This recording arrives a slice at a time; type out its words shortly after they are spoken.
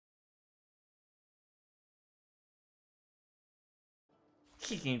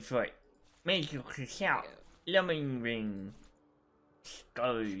kicking foot. Make you shout. Lemon ring.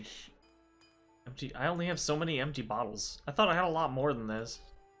 Goes. Empty. I only have so many empty bottles. I thought I had a lot more than this.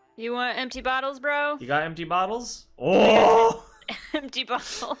 You want empty bottles, bro? You got empty bottles? Oh! Empty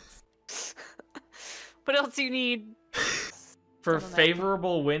bottles. What else do you need? For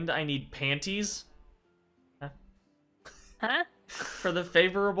favorable wind, I need panties. Huh? For the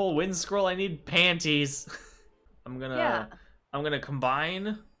favorable wind scroll, I need panties. I'm gonna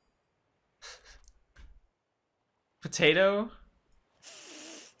combine potato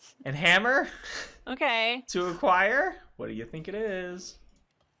and hammer. Okay. To acquire. What do you think it is?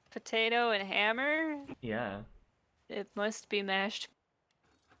 Potato and hammer? Yeah. It must be mashed.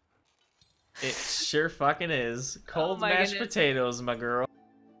 It sure fucking is. Cold mashed potatoes, my girl.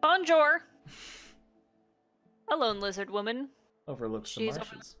 Bonjour. A lone lizard woman. Overlooks the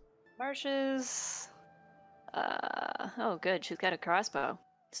marshes. Marshes. Oh good, she's got a crossbow.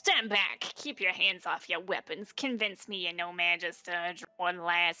 Stand back! Keep your hands off your weapons. Convince me you know Magister. One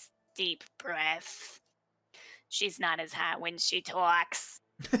last deep breath. She's not as hot when she talks.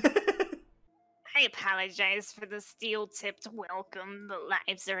 I apologize for the steel-tipped welcome, but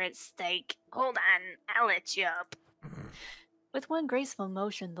lives are at stake. Hold on, I'll let you up. With one graceful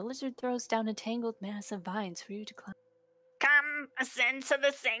motion, the lizard throws down a tangled mass of vines for you to climb. Come, ascend to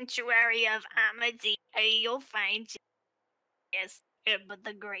the sanctuary of Amity. You'll find yes, but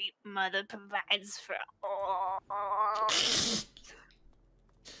the Great Mother provides for all.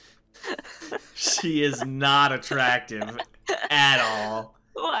 She is not attractive at all.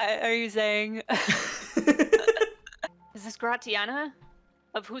 What are you saying? Is this Gratiana?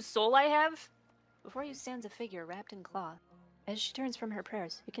 Of whose soul I have? Before you stands a figure wrapped in cloth. As she turns from her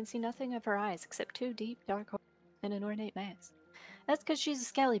prayers, you can see nothing of her eyes except two deep, dark holes and an ornate mask. That's because she's a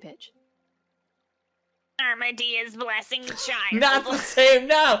scally bitch. Armadia's blessing child. Not the same,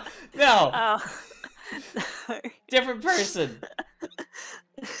 no! No! Oh. Sorry. Different person.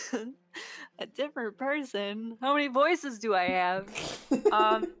 A different person? How many voices do I have?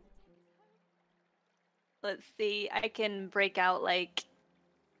 Let's see. I can break out like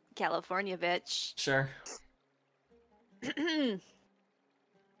California bitch. Sure.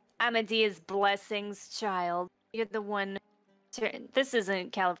 Amadea's blessings child. You're the one. This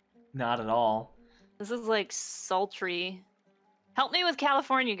isn't California. Not at all. This is like sultry. Help me with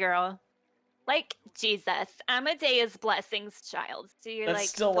California, girl. Like Jesus, Amadea's blessings child. So you're That's like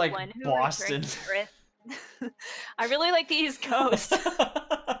still the like one who Boston. I really like the East Coast.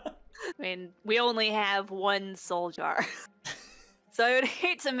 I mean, we only have one soul jar. So I would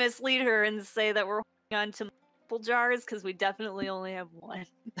hate to mislead her and say that we're holding on to multiple jars, because we definitely only have one.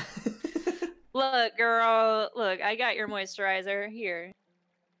 Look, girl, look, I got your moisturizer. Here.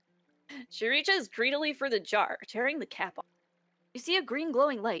 She reaches greedily for the jar, tearing the cap off. You see a green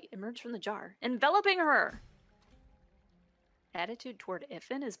glowing light emerge from the jar, enveloping her. Attitude toward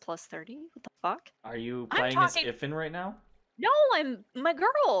Iffin is plus 30? What the fuck? Are you playing as Iffin right now? No, I'm my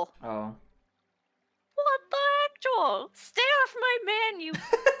girl. Oh. What the heck, Joel? Stay off my man, you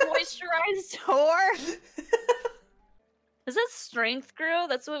moisturized whore. Is this strength grew?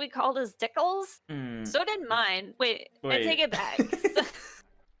 That's what we called his dickles? So did mine. Wait, I take it back.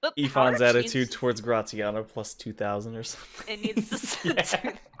 Ifan's attitude towards Gratiano plus 2,000 or something. It needs to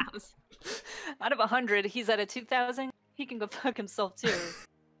 2,000. Out of 100, he's at a 2,000. He can go fuck himself too.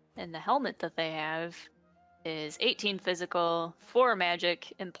 And the helmet that they have is 18 physical, 4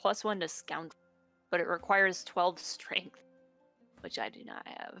 magic, and plus 1 to scoundrel. But it requires 12 strength, which I do not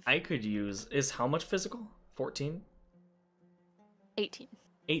have. I could use... Is how much physical? 14? 18.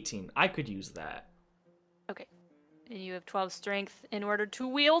 18. I could use that. Okay. And you have 12 strength in order to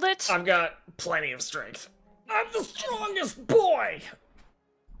wield it? I've got plenty of strength. I'm the strongest boy!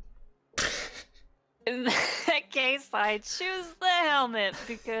 In that case, I choose the helmet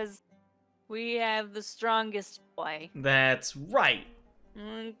because we have the strongest boy. That's right.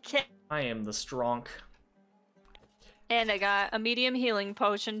 Okay. I am the strong. And I got a medium healing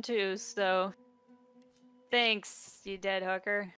potion too, so... Thanks, you dead hooker.